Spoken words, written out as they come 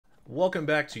Welcome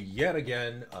back to yet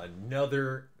again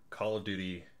another Call of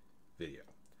Duty video.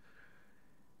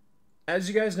 As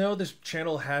you guys know, this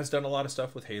channel has done a lot of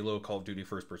stuff with Halo, Call of Duty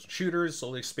first-person shooters,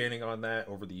 slowly expanding on that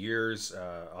over the years,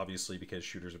 obviously because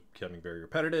shooters are becoming very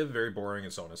repetitive, very boring,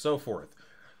 and so on and so forth.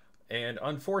 And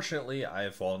unfortunately, I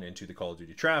have fallen into the Call of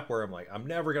Duty trap where I'm like, I'm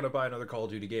never going to buy another Call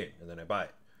of Duty game, and then I buy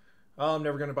it. Oh, I'm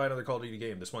never going to buy another Call of Duty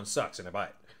game, this one sucks, and I buy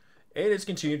it. And it's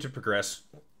continued to progress.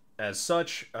 As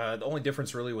such, the only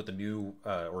difference really with the new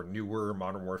or newer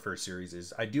Modern Warfare series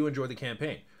is I do enjoy the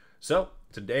campaign. So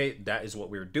today, that is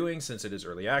what we're doing. Since it is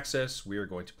early access, we are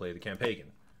going to play the campaign.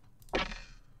 Of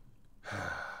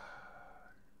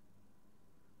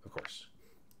course.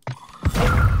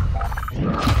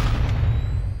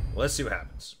 Let's see what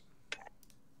happens.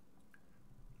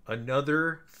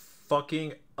 Another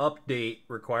fucking update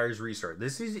requires restart.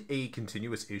 This is a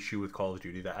continuous issue with Call of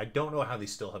Duty that I don't know how they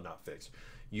still have not fixed.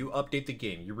 You update the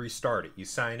game, you restart it, you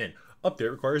sign in.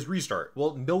 Update requires restart.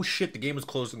 Well, no shit, the game was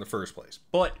closed in the first place.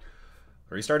 But,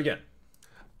 restart again.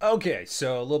 Okay,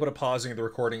 so a little bit of pausing of the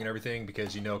recording and everything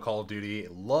because you know Call of Duty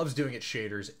loves doing its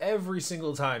shaders every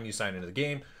single time you sign into the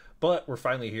game. But we're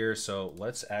finally here, so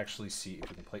let's actually see if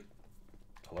we can play...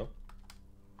 Hello?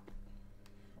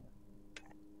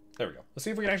 There we go. Let's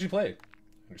see if we can actually play.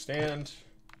 Understand.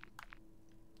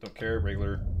 Don't care,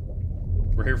 regular.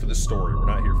 We're here for the story, we're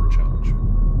not here for a challenge.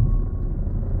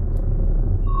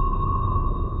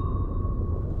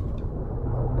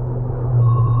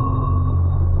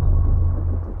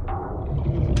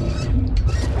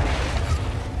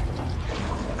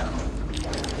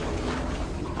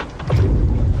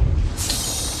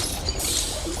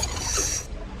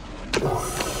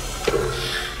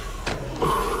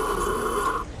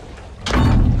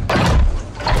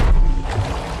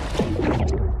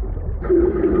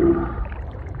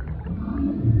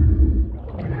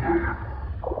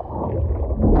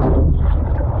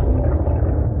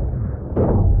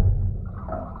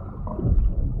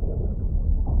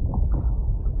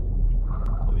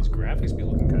 Graphics be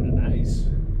looking kind of nice.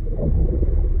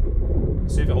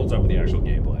 See if it holds up with the actual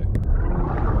gameplay.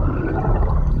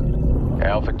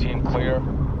 Alpha team clear.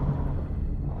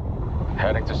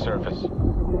 Heading to surface.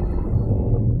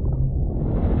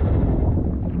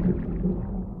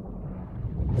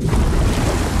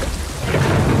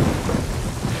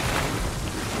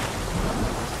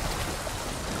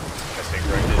 Testing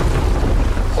corrected.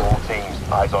 All teams,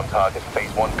 eyes on target.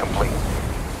 Phase 1 complete.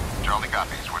 Charlie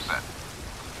copies, we're set.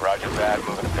 Roger that,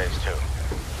 moving to phase 2.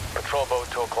 Patrol boat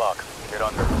 2 o'clock. Get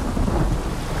under.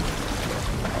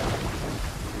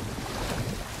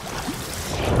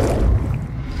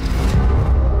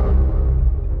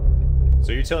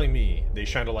 So you're telling me they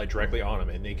shined a light directly on them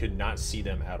and they could not see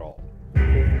them at all?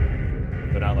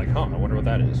 They're not like, huh, I wonder what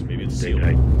that is. Maybe it's sealed.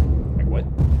 Like what?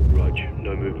 Roger,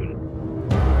 no movement.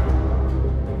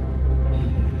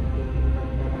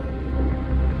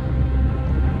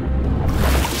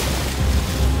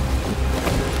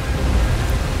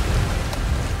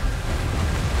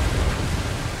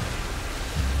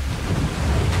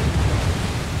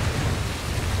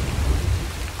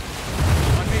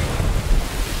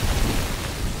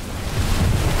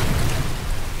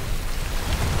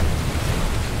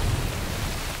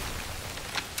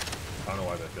 I don't know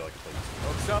why, but I feel like it's like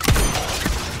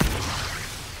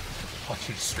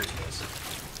watching straight this.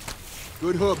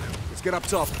 Good hook. Let's get up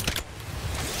top.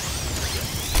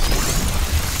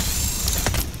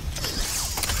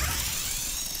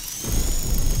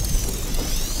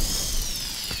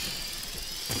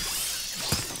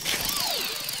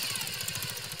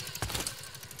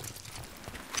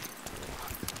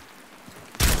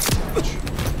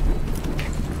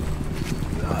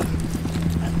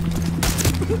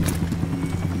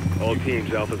 All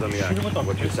teams, Alpha's on the action. With the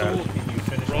What's your pistol, status? can you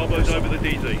finish Bravo's the over the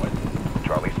pistol? DZ. What?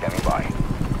 Charlie standing by.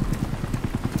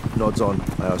 Nods on.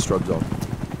 Strug's on.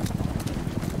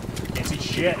 Can't see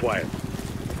shit. Quiet.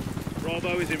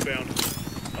 Bravo is inbound.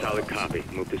 Solid copy.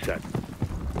 Move to set.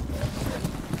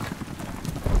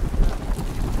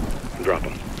 Drop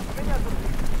him.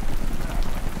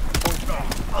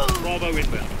 Bravo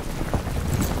inbound.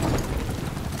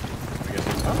 I guess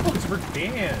it's, oh, it's for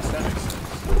dance. That makes sense.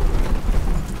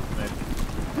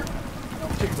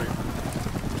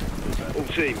 All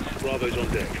teams, Bravo's on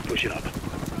deck. Pushing up.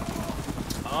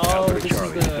 Oh, Alpha to this is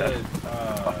Charlie, the...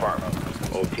 Affirm.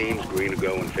 All teams, green to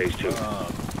go in phase 2.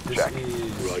 This Check.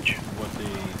 is Roger. what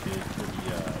they did for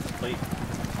the plate.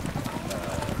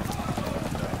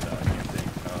 I can't think.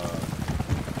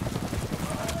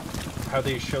 How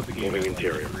they showed the game Moving in, like,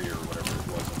 interior. 3 or whatever it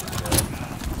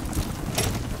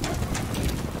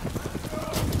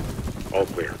was. All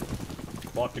clear.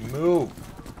 Locked and move.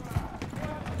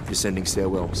 Descending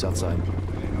stairwell, south side.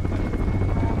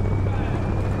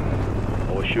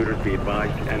 All shooters be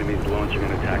advised, enemies launching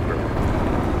an attack room.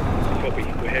 Copy,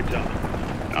 we're heads up.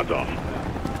 Nods off.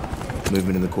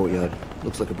 Movement in the courtyard.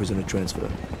 Looks like a prisoner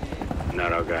transfer.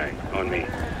 Not our guy. On me.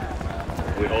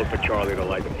 We hold for Charlie to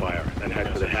light the fire, then head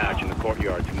for the hatch in the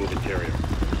courtyard to move interior.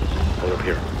 Hold up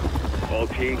here. All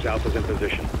teams, Alpha's in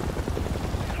position.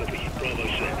 Copy, Bravo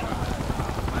set.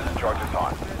 Charge is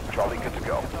on. Charlie, good to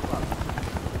go.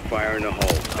 Fire in the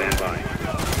hole. Stand by.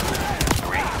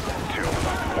 3, 2,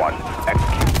 1,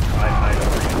 execute. I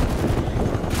agree.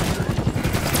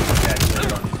 Yeah, you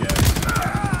work on these guys.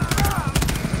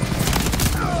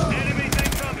 Enemies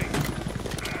incoming!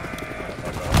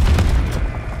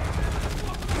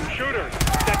 Shooters!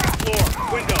 Second floor!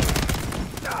 Window!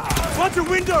 Bunch of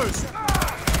windows!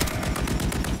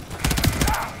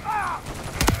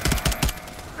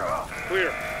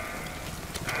 Clear.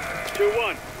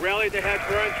 2-1. Rally at the hatch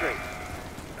for entry.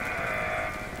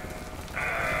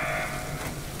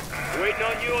 Waiting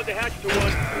on you at the hatch,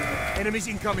 2-1. Enemies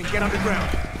incoming, get underground.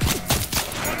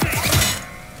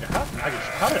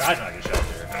 How did I not get shot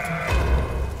there?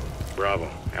 Bravo.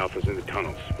 Alpha's in the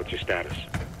tunnels. What's your status?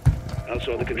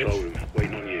 Outside the control room.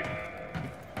 Waiting on you.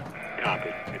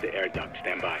 Copy. At the air duct.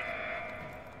 Stand by.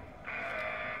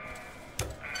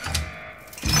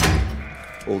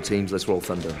 All teams, let's roll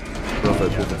thunder. Bravo,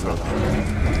 pull the throw.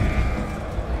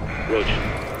 Roger.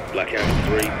 Blackout in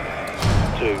 3,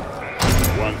 2,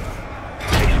 1.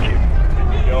 Execute.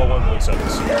 Yo, 1.7.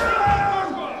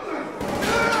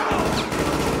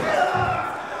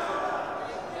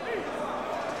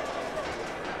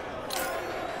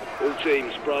 All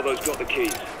teams, Bravo's got the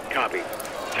keys. Copy.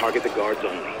 Target the guards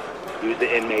only. Use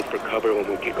the inmates for cover when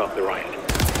we kick off the riot.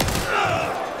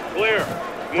 Clear.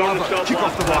 Bravo, kick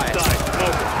off the riot. Side.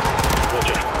 Over.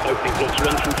 Roger. Opening blocks 1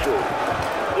 through 4.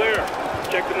 Clear.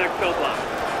 Check the next cell block.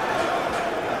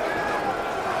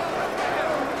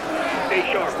 Stay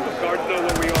sharp. Guards know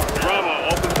where we are. Bravo.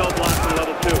 Open cell blocks on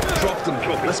level 2. Drop them.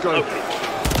 Copy. Let's go. Okay.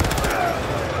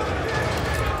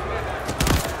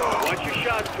 Watch your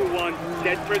shots, 2-1.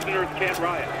 Dead prisoners can't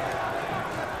riot.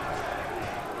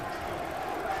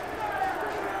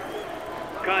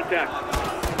 Contact.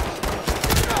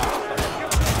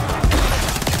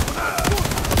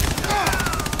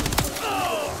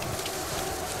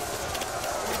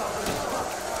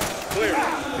 Clear.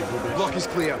 Block is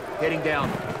clear. Heading down.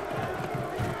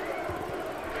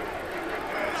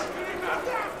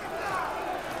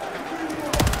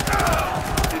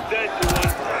 Descent, 2-1.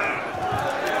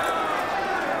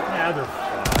 Yeah, they're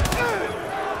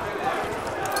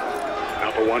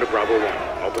Alpha 1 to Bravo 1.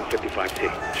 Open 55T.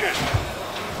 Check.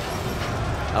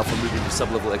 Alpha moving to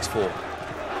sublevel X4.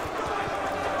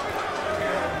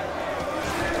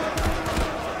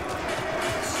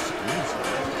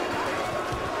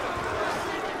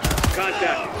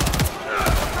 Contact.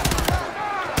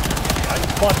 I'm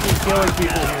fucking killing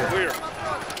people here. Clear.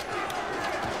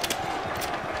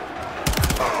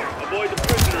 Avoid the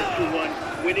prisoners,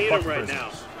 2-1. We need Fuck them right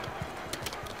prisoners.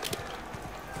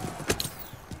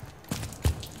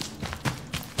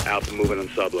 now. Alpha moving on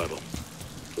sub-level.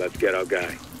 Let's get our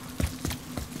guy.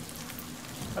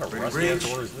 What kind of rusty ass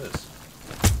door is this?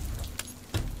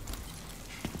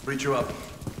 Breach her up.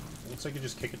 Looks like you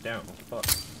just kick it down. What the fuck?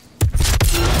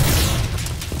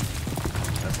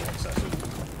 That's a little excessive.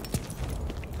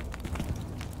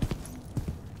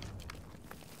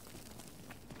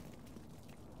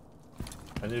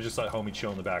 And they're just like homie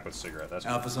chill in the back with a cigarette. That's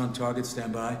cool. Alpha's on target,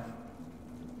 stand by.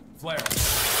 Flare.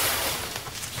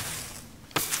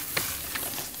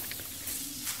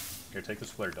 Here, take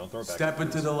this flare. Don't throw it back. Step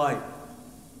into the light.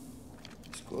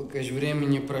 Сколько ж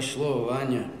времени прошло,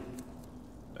 Ваня?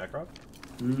 Backrock?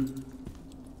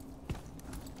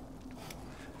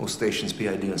 All stations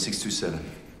PID on 627.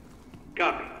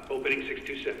 Copy. Opening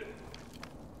 627.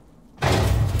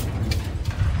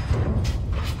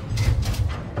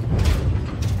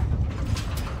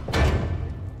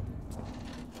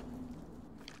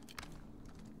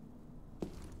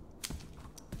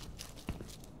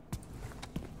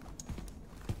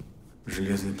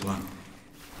 Железный план.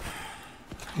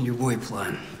 Любой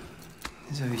план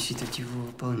зависит от его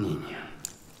выполнения.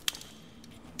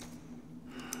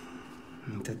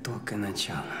 Это только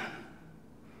начало.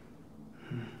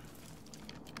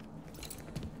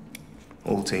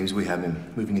 All teams, we have him.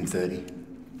 Moving in 30.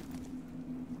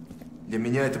 Для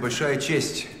меня это большая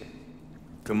честь,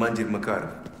 командир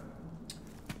Макаров.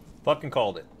 Fucking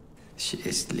called it.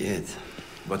 6 лет.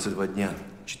 22 дня,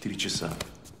 4 часа.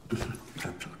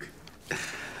 Браток.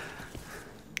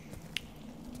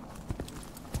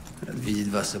 Рад видеть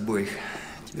вас обоих.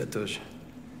 Тебя тоже.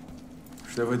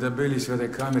 Что вы добились в этой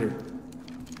камере?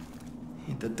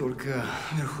 Это только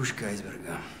верхушка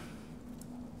айсберга.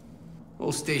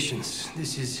 All stations,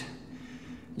 this is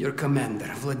your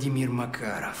commander, Vladimir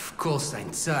Makarov. Call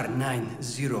sign Tsar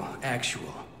 90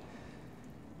 actual.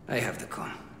 I have the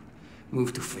con.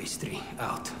 Move to phase 3.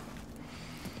 Out.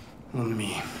 On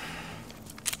me.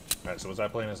 Alright, so was I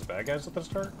playing as the bad guys at the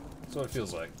start? That's what it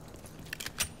feels like.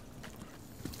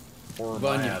 Or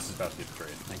my ass is about to get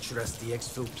betrayed. I trust the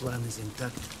exfil plan is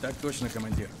intact. Так точно,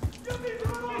 командир.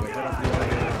 We head off the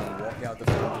elevator and walk out the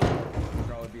front. We'll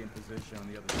probably be in position on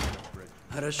the other side of the bridge.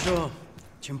 Хорошо.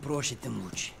 Чем проще, тем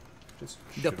лучше. Just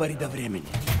До shoot поры me до down. времени.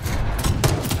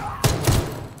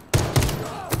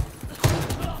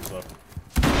 What's up?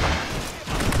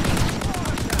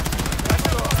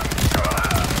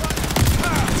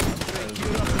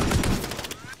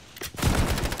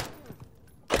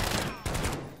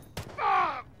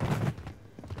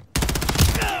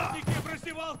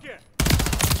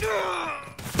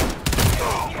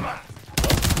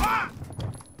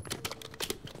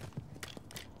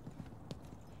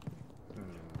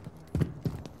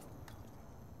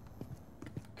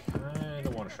 Kinda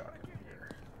want a shotgun here.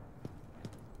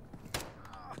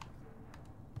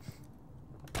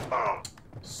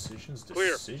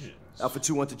 Decisions. Alpha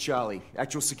 2-1 to Charlie.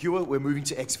 Actual secure, we're moving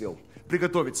to exfil.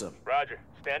 Приготовиться. Roger.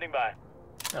 Standing by.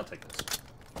 I'll take this.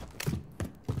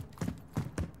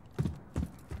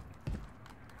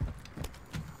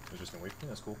 They're just gonna wait for me.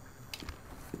 That's cool.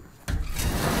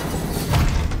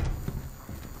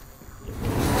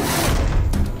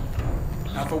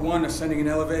 Alpha 1 ascending an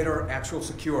elevator. Actual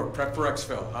secure. Prep for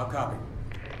exfil. I'll copy.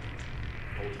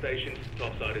 All stations,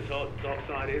 topside is hot,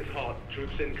 topside is hot.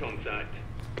 Troops in contact.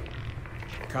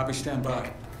 Copy, stand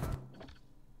by.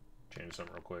 Change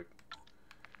something real quick.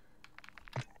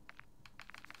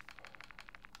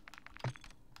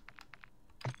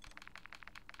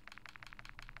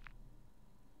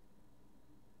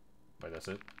 Wait, that's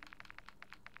it?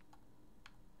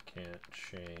 Can't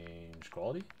change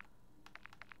quality?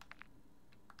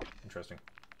 Interesting.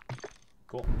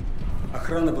 Cool.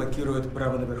 Охрана блокирует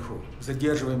право наверху.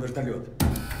 Задерживаем вертолет.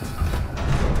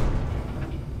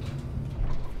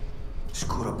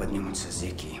 Скоро поднимутся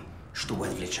зэки, чтобы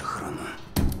отвлечь охрану.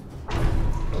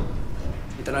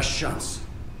 Это наш шанс.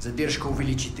 Задержка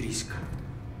увеличит риск.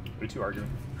 What are you two arguing?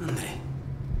 Андрей,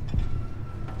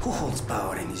 who holds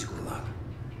power in this gulag?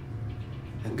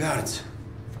 The guards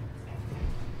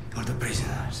or the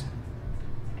prisoners?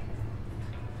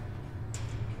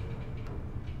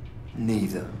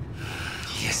 Neither.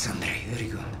 Yes, Andrei, very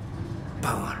good.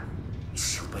 Power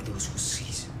is held by those who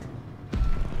seize it.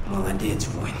 Молодец,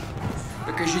 воин.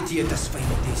 Покажите это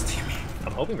своими действиями.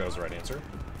 I'm hoping that was the right answer.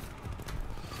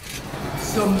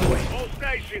 За мной. All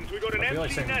stations, we got an I feel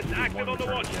like empty saying nest we did active one on the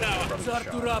return again watchtower. from the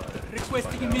shot.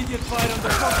 Requesting immediate fire on the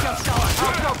cocktail shower.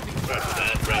 Roger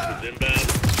that. Raptors inbound.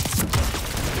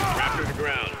 Raptor to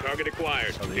ground. Target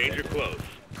acquired. Danger close.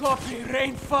 Copy,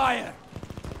 rain fire.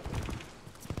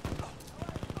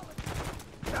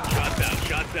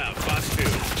 Shots out. Fox 2.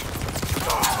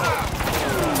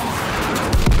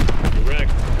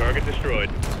 Correct. Target destroyed.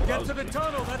 Get to the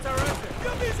tunnel, that's our exit.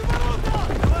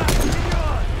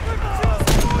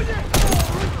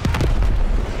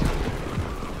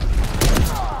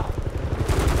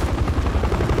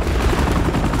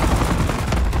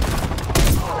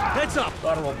 Heads up!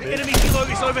 The enemy helo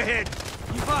is overhead.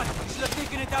 Ivan, you should have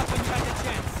taken it out when you had the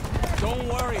chance. Don't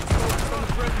worry, it's focused on the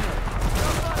prisoner.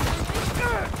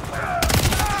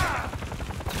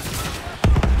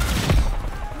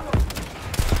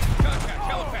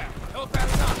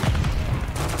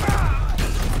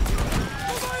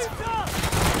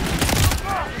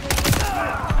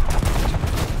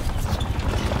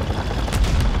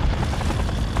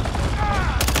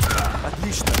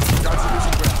 Отлично. Guards are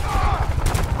losing ground.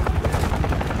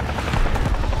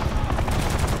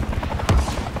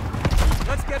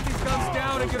 Let's get these guns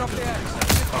down and get off the edge.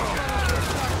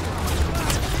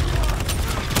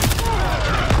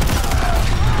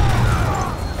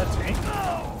 That's me.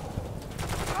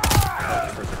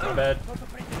 My bad.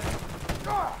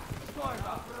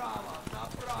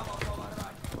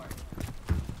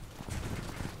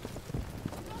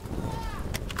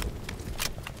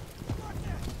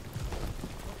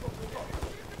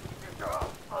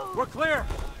 We're clear.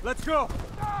 Let's go.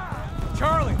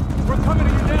 Charlie, we're coming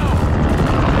to you now.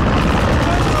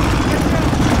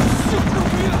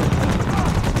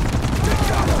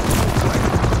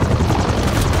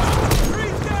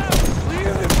 Freeze down.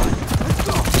 Clear him. Let's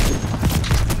go.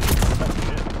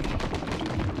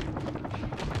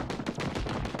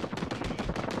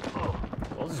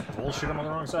 Well, this is bullshit. I'm on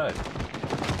the wrong side.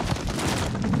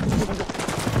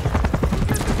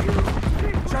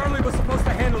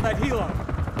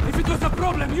 it was a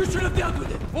problem, you should have dealt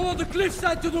with it. Follow the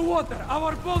cliffside to the water.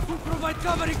 Our boat will provide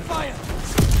covering fire.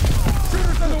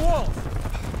 Shooters on the walls.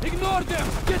 Ignore them.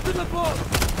 Get to the boat.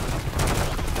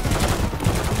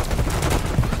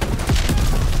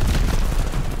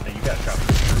 Hey, you got shot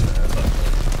through the head.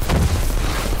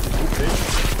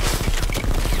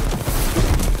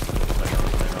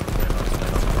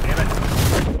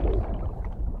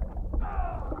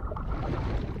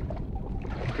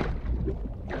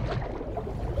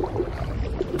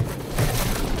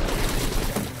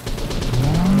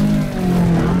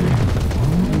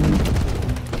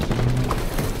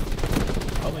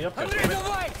 Андрей,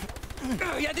 давай!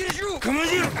 Я держу!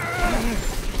 Командир!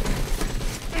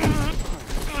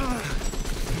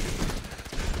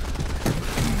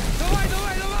 Давай,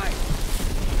 давай, давай!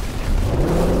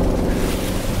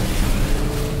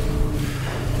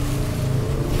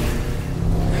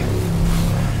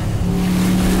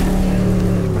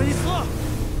 Пронесло!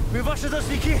 Мы ваши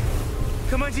должники,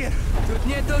 командир! Тут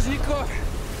нет должников!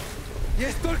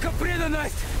 Есть только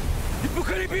преданность!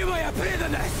 Непоколебимая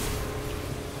преданность!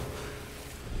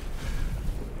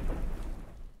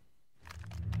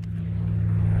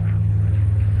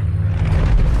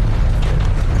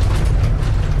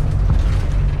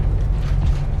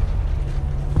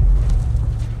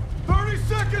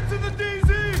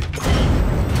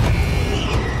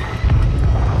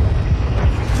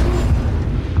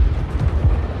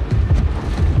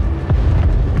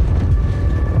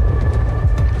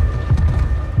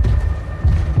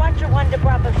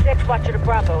 Watcher to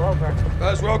Bravo, over.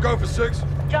 As well, go for 6.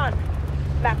 John,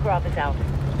 Makarov is out.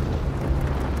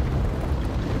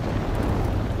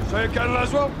 Say again,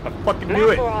 Laswell. I fucking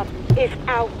knew it. Makarov is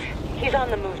out. He's on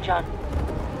the move, John.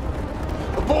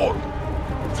 Abort!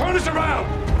 Turn us around!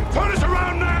 Turn us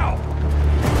around now!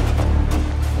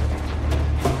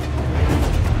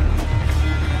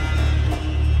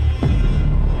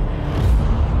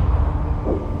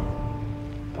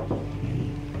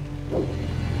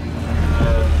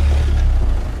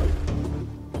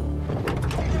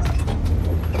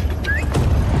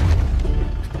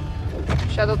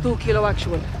 Shadow 2, Kilo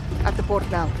actual. At the port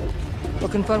now. We'll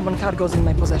confirm when cargo's in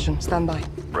my possession. Stand by.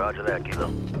 Roger that,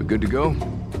 Kilo. We're good to go?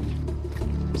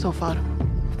 So far.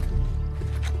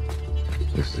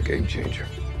 This is a game changer.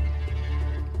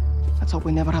 Let's hope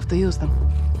we never have to use them.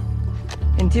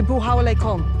 Intibu hawalay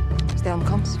kon. Stay on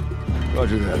comms.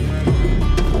 Roger that.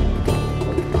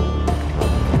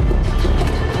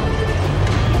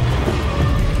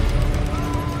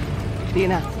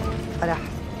 Dina. Farah.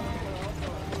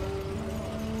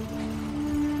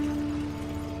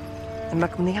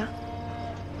 أمك منيحة؟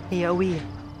 هي قوية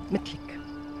مثلك.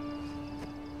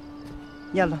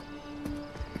 يلا.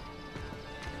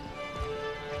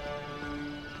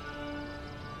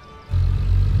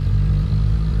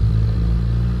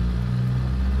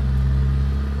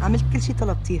 عملت كل شي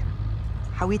طلبتيه.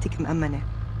 حويتك مأمنة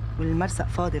والمرسق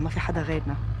فاضي ما في حدا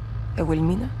غيرنا.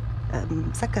 والمينا؟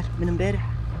 مسكر من امبارح.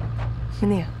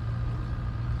 منيح.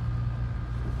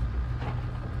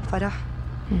 فرح.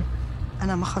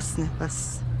 أنا ما خصني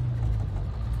بس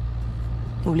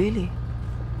قوليلي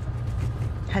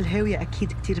هالهاوية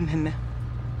أكيد كتير مهمة.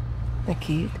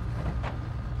 أكيد.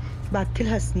 بعد كل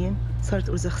هالسنين صارت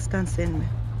أوزبكستان سالمة.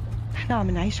 نحن عم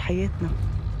نعيش حياتنا.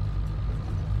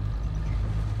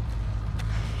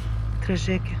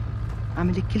 ترجاكي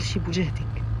اعملي كل شي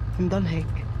بوجهتك. نضل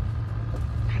هيك.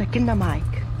 نحن كلنا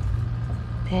معك.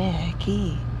 ايه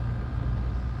أكيد.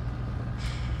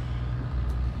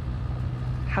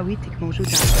 حويتك موجودة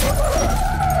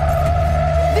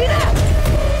دينا!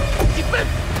 جبت!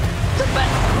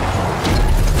 جبت!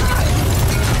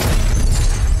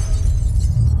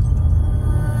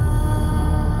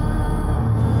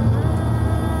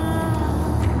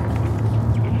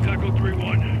 Echo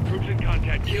 3-1. Troops in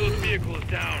contact. Kilo's vehicle is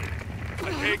down.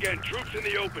 I say again, troops in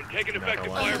the open, taking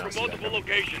effective fire from multiple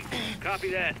locations.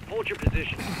 Copy that. Hold your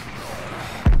position.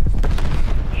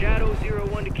 Shadow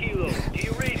 01 to Kilo. Do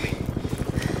you read me?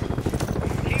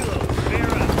 Kilo,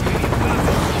 Vera, do you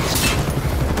copy?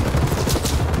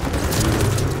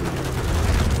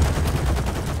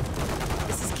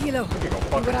 This is Kilo.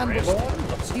 We're ambushed.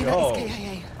 Dina is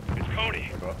KIA. It's Coney.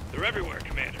 They're everywhere,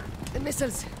 Commander. The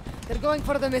missiles. They're going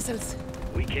for the missiles.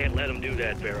 We can't let them do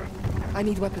that, Vera. I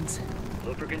need weapons.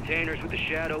 Look for containers with the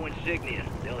Shadow insignia.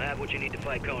 They'll have what you need to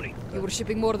fight Coney. You were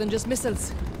shipping more than just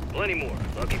missiles. Plenty more.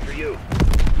 Lucky for you.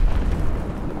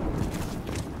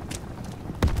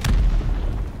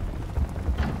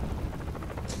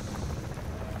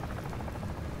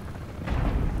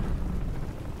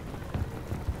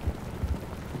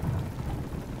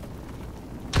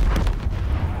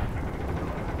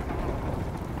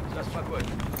 Just fuck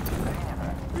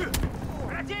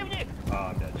Противник! Oh,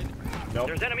 I'm dead. Nope.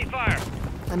 There's enemy fire.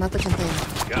 I'm at the container.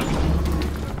 Go.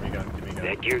 Give me a gun. Give me a gun.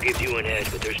 That gear gives you an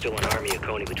edge, but there's still an army of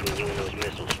Coney between you and those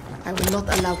missiles. I will not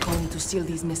allow Coney to steal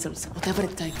these missiles, whatever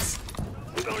it takes.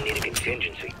 We're gonna need a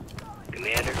contingency.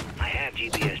 Commander, I have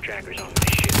GPS trackers on my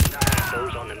ship.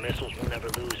 Those on the missiles will never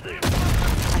lose visual.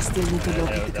 I still need to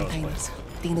locate the that was containers.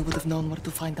 Dina would have known where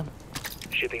to find them.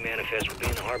 Shipping manifest will be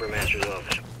in the harbor master's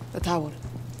office. The tower.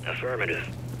 Affirmative.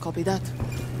 Copy that.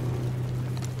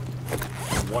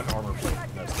 One armor plate.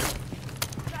 That's it.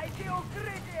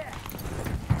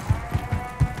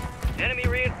 Enemy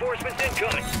reinforcements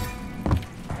incoming.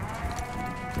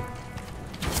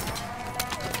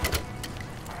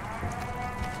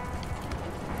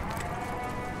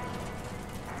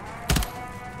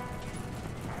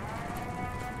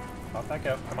 Pop back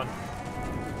out. Come on.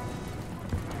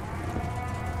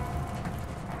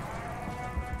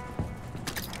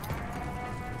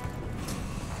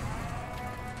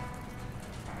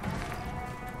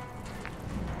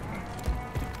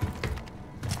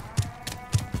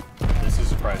 This is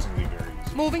surprisingly very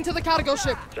easy. Moving to the cargo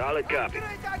ship. Solid copy.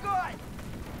 Maybe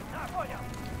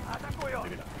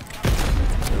not.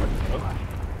 Oh.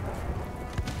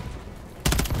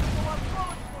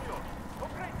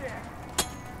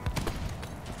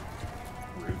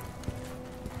 Rude.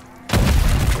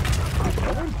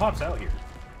 No one pops out here.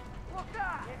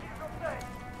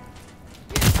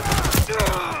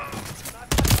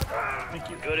 Thank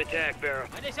you. Good attack, Barrow.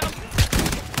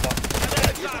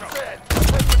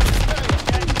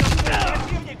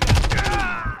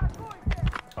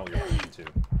 Oh, yeah, me too.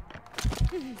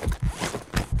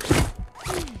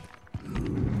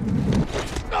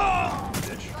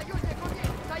 Bitch.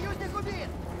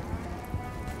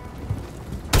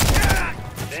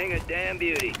 Thing a damn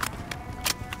beauty.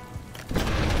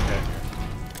 Okay.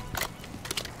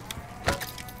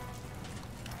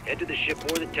 Head to the ship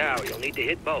or the tower. You'll need to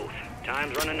hit both.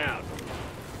 Time's running out.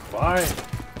 Bye.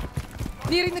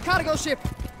 Nearing the cargo ship.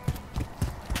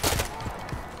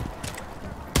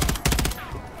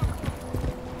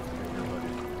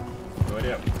 Go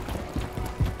ahead.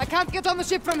 I can't get on the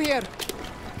ship from here.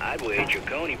 I'd wager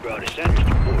Coney brought his senders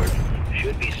to port.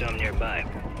 Should be some nearby.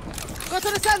 Go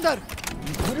to the sender.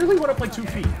 You literally went up like 2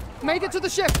 feet. Made it to the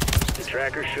ship. The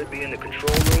tracker should be in the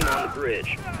control room on the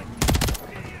bridge.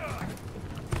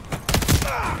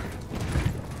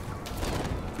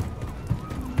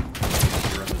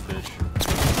 You're on this bitch.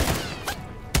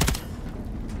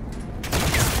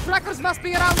 Trackers must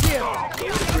be around here. Go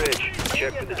to the bridge.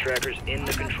 Check for the trackers in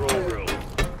the control room.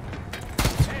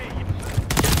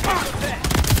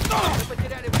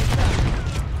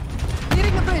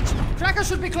 Nearing the bridge. Trackers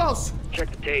should be close. Check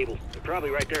the table. They're probably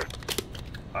right there.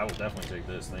 I will definitely take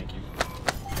this. Thank you.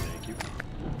 Thank you.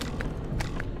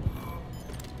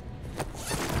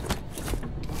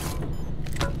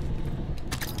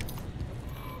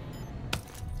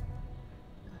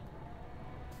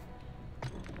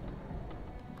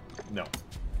 No.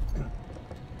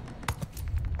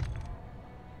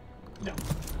 No.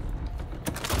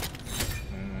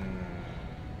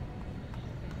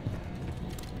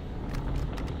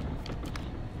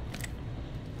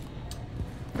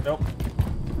 Nope.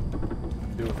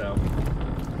 Do without.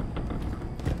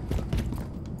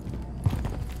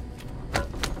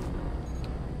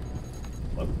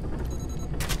 Hello?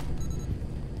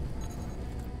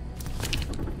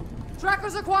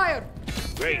 Trackers acquired.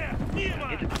 Great.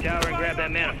 Get to the tower and grab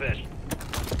that manifest.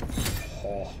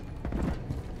 Oh.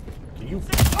 Can you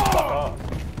fuck off?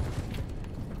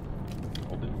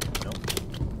 Hold it. No.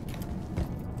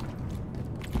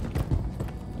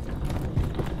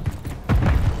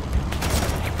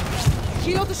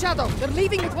 Kilo to Shadow. They're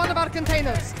leaving with one of our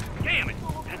containers. Damn it!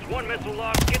 That's one missile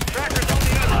lost. Get trackers on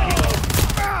the other,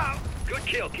 Kilo. Good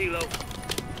kill, Kilo.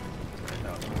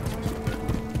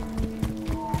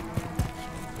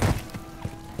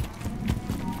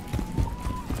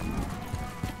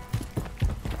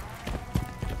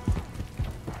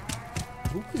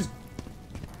 Who is...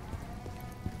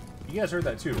 You guys heard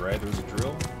that too, right? There was a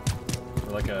drill?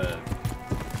 Or like a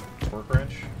torque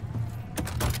wrench?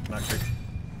 Not sure.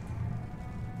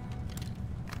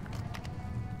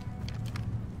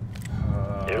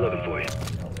 They're looking for you.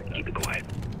 Keep it quiet.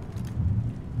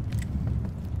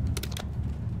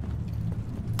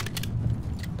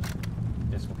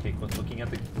 Yes, okay, looking at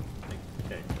the...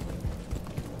 Okay.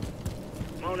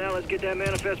 Come on now, let's get that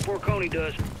manifest before Coney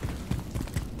does.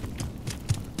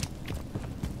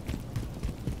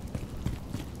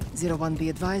 Zero 01, be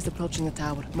advised, approaching the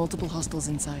tower. Multiple hostiles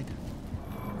inside.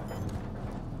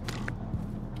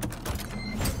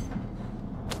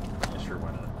 Yeah, sure,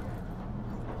 why not?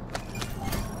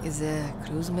 Is a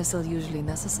cruise missile usually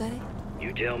necessary?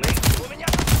 You tell me.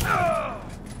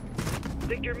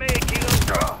 Victor made,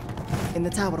 Kilo. In the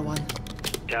tower one.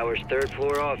 Tower's 3rd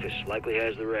floor office. Likely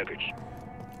has the records.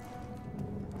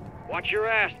 Watch your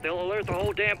ass. They'll alert the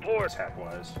whole damn port.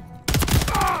 Attack-wise.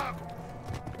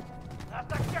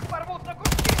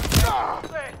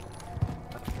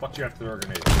 Fuck you after the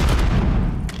grenade.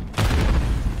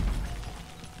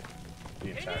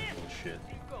 Being tactical as shit.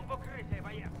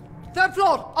 3rd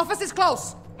floor! Office is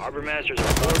close! Harbor masters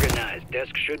are organized.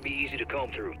 Desks should be easy to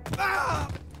comb through. I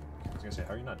was gonna say,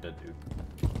 how are you not dead, dude?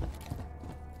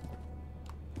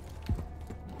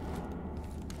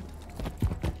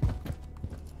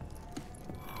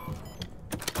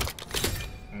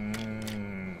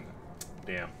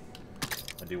 Damn.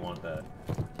 I do want that.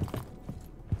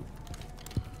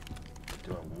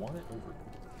 Do I want it over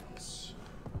this?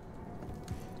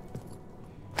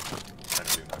 I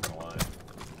do, not gonna lie.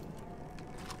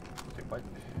 Take a bite.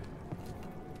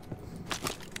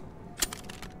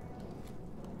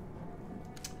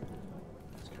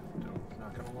 It's kind of dope,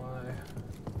 not gonna lie.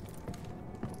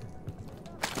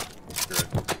 Good.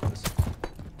 This.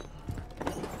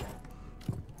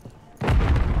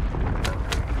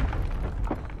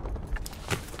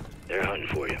 They're hunting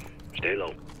for you. Stay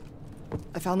low.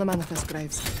 I found the manifest,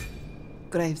 Graves.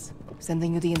 Graves,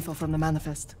 sending you the info from the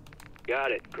manifest.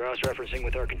 Got it. Cross-referencing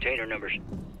with our container numbers.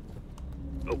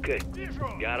 Okay.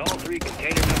 Got all 3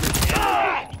 container numbers and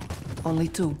locations. Only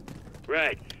 2.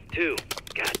 Right. 2.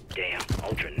 Goddamn.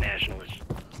 Ultra-nationalists.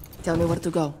 Tell me where to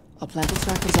go. I'll plant the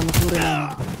trackers on the 2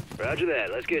 remaining. Roger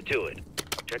that. Let's get to it.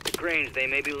 Check the cranes. They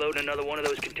may be loading another one of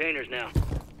those containers now.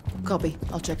 Copy.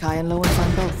 I'll check high and low and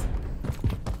find both.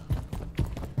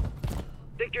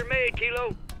 Victor made,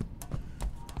 Kilo.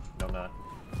 No, I'm not.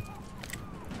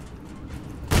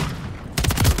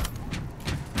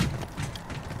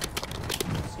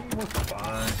 See, we're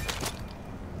fine.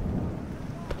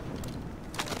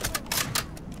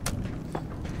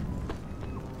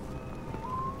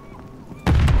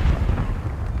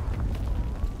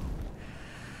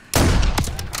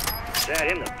 Sat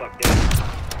him the fuck down.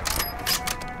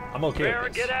 I'm okay Barrett,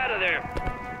 with this. get out of there.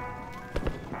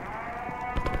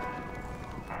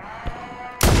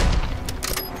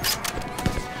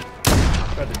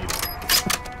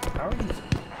 How are you?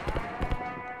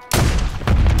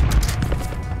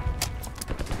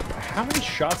 How many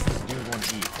shots does this dude want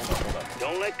to eat? Hold up.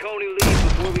 Don't let Coney leave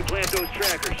before we plant those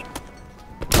trackers.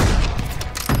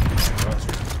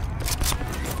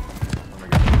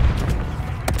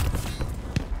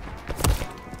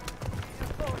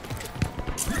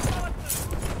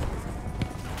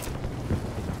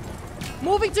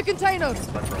 Moving to containers!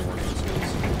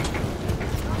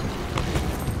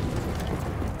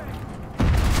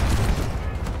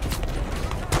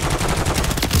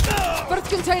 First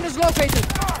container's located!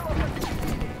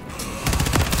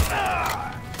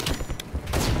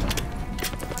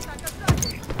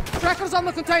 Trackers on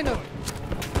the container!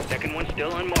 Second one's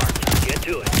still unmarked. Get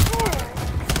to it.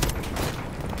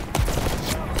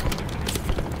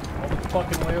 All the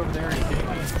fucking way over there, are you kidding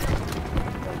me?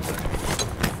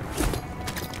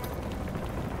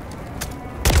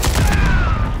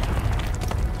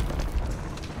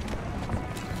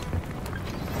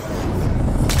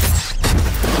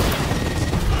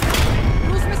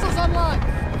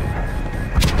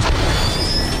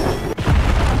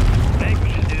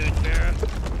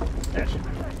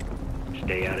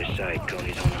 Stay out of sight.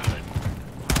 Coney's on the hunt.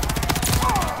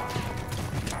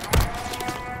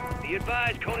 Be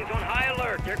advised, Coney's on high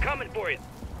alert. They're coming for you.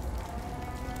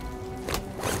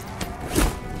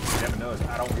 You never know.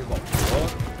 I don't give a fuck.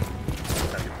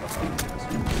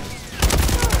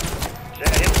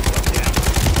 Set him the fuck down.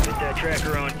 Get that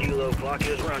tracker on, Kilo. Clock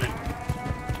is running.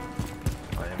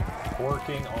 I am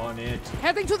working on it.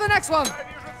 Heading to the next one!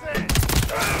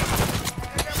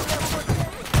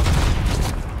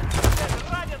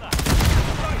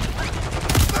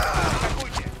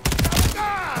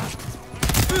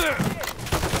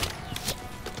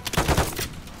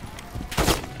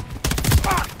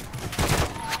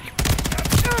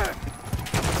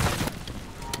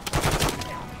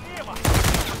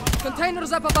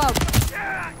 Containers up above.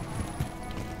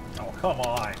 Oh, come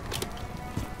on.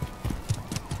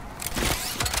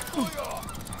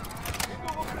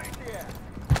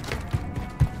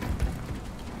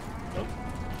 Nope.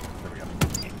 There we go.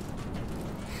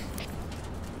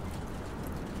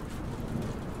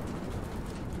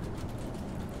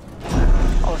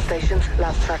 All stations,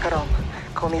 last tracker on.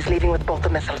 Coney's leaving with both the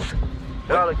missiles.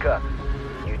 Solid copy.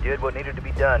 You did what needed to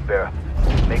be done, Barra.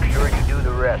 Make sure you do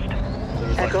the rest.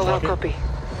 Echo, I'll copy.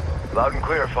 Loud and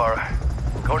clear, Farah.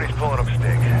 Cody's pulling up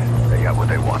stakes. They They got what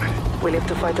they wanted. We live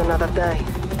to fight another day.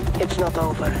 It's not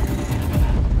over.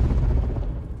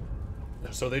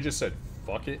 So they just said,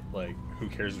 fuck it? Like, who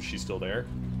cares if she's still there?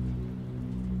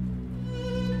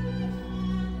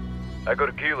 I go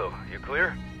to Kilo. You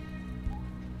clear?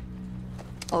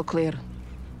 All clear.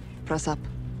 Press up.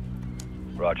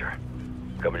 Roger.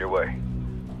 Coming your way.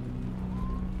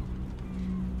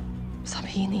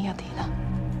 سامحيني يا دينا.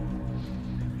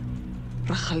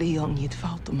 رح خليهم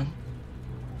يتفاوتوا من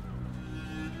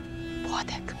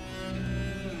بوعدك.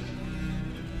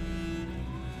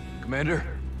 Commander?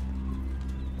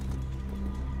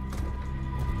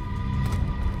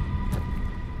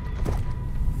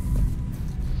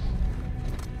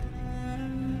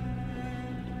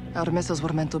 Our missiles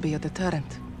were meant to be a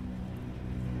deterrent.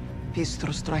 Peace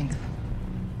through strength.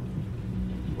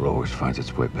 It always finds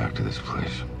its way back to this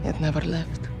place. It never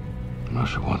left.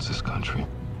 Russia wants this country.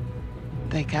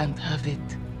 They can't have it.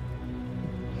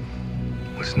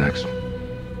 What's next?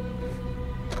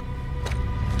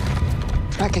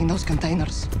 Tracking those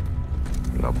containers.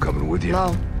 I'm coming with you.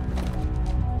 No.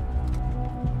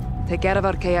 Take care of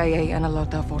our KIA and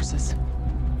alert our forces.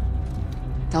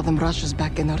 Tell them Russia's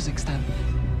back in Urzikstan.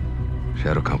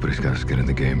 Shadow Company's got us get in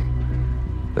the game.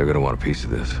 They're gonna want a piece of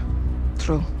this.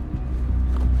 True.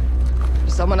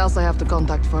 There's someone else I have to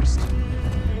contact first.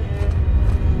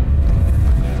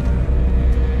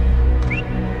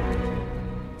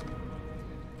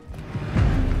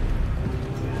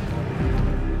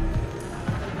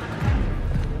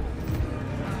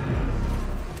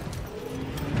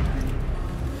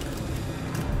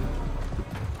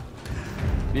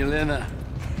 Милена.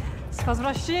 С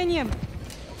возвращением,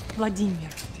 Владимир.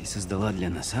 Ты создала для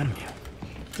нас армию?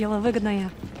 Дело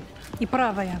выгодное и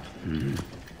правое.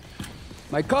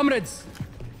 My comrades,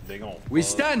 we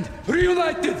stand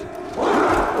reunited!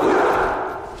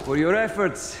 For your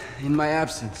efforts in my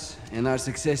absence and our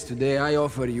success today, I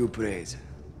offer you praise.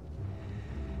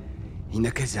 И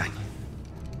наказание.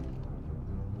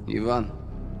 Иван,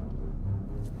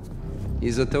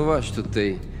 из-за того, что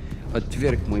ты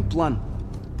отверг мой план,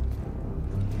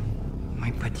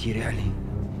 мы потеряли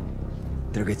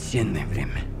драгоценное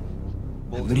время.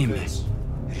 Время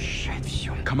решает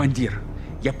все. Командир,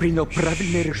 я принял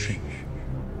правильное решение.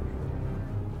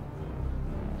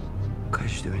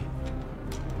 Каждый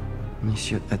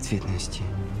несет ответственности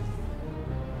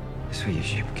за свои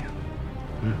ошибки.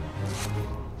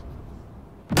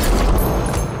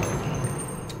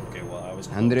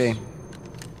 Андрей,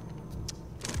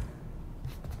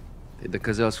 ты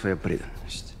доказал свою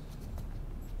преданность.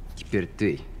 Теперь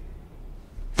ты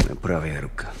моя правая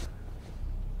рука.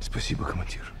 Спасибо,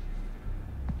 командир.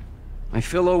 My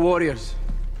fellow warriors,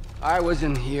 I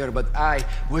wasn't here, but I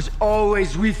was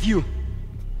always with you.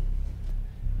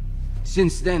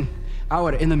 Since then,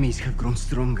 our enemies have grown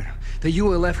stronger. The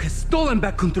ULF has stolen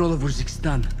back control of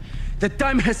Urzikstan. The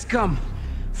time has come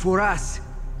for us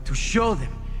to show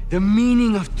them the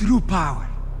meaning of true power.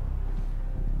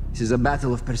 This is a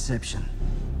battle of perception.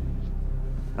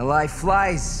 A lie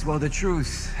flies while the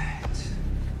truth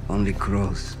only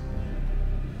grows.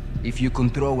 If you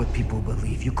control what people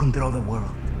believe, you control the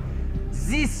world.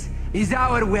 This is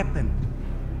our weapon.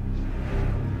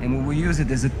 And we will use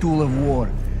it as a tool of war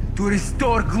to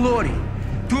restore glory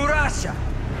to Russia.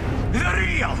 The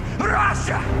real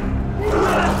Russia!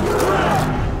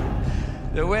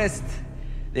 The West,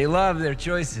 they love their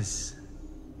choices.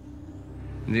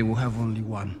 They will have only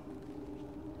one.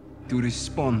 To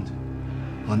respond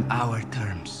on our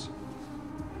terms.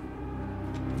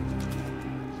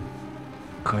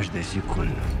 Каждая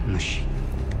секунда на счету.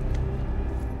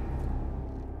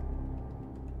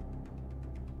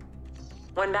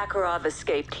 When Makarov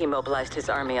escaped, he mobilized his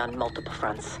army on multiple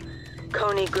fronts.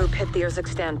 Kony group hit the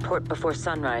Urzikstan port before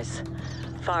sunrise.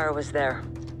 Farah was there.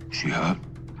 She hurt?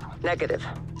 Negative.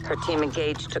 Her team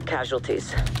engaged, took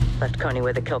casualties. Left Kony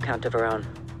with a kill count of her own.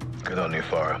 Good on you,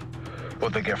 Farah.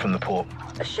 What'd they get from the port?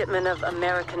 A shipment of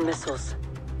American missiles.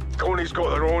 Kony's got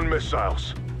their own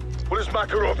missiles. What does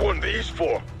Makarov want these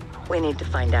for? We need to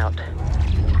find out.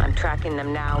 I'm tracking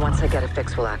them now. Once I get a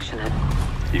fix, we'll action it.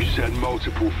 You said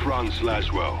multiple fronts,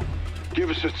 Laswell. Give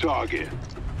us a target.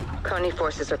 Kony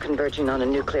forces are converging on a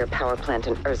nuclear power plant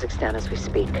in Urzikstan as we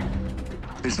speak.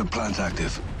 Is the plant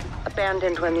active?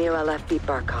 Abandoned when the ULF beat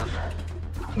Barkov.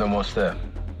 Then what's there?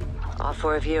 All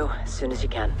four of you, as soon as you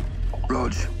can.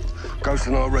 Rog, Ghost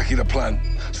and I'll recce the plant.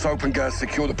 Soap and Gaz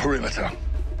secure the perimeter.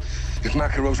 If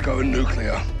Makarov's going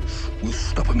nuclear, we'll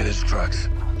stop him in his tracks.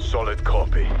 Solid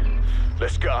copy.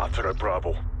 Let's get after it,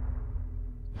 Bravo.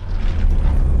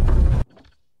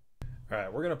 All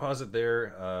right, we're going to pause it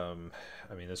there.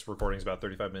 I mean, this recording is about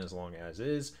 35 minutes long as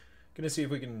is. Gonna see if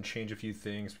we can change a few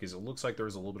things because it looks like there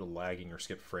was a little bit of lagging or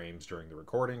skipped frames during the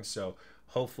recording. So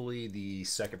hopefully the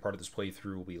second part of this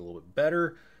playthrough will be a little bit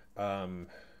better.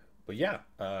 But yeah,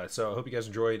 so I hope you guys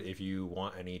enjoyed. If you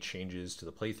want any changes to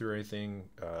the playthrough or anything,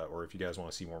 or if you guys want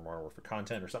to see more Modern Warfare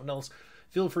content or something else,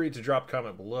 feel free to drop a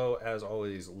comment below. As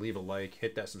always, leave a like,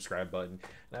 hit that subscribe button,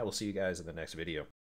 and I will see you guys in the next video.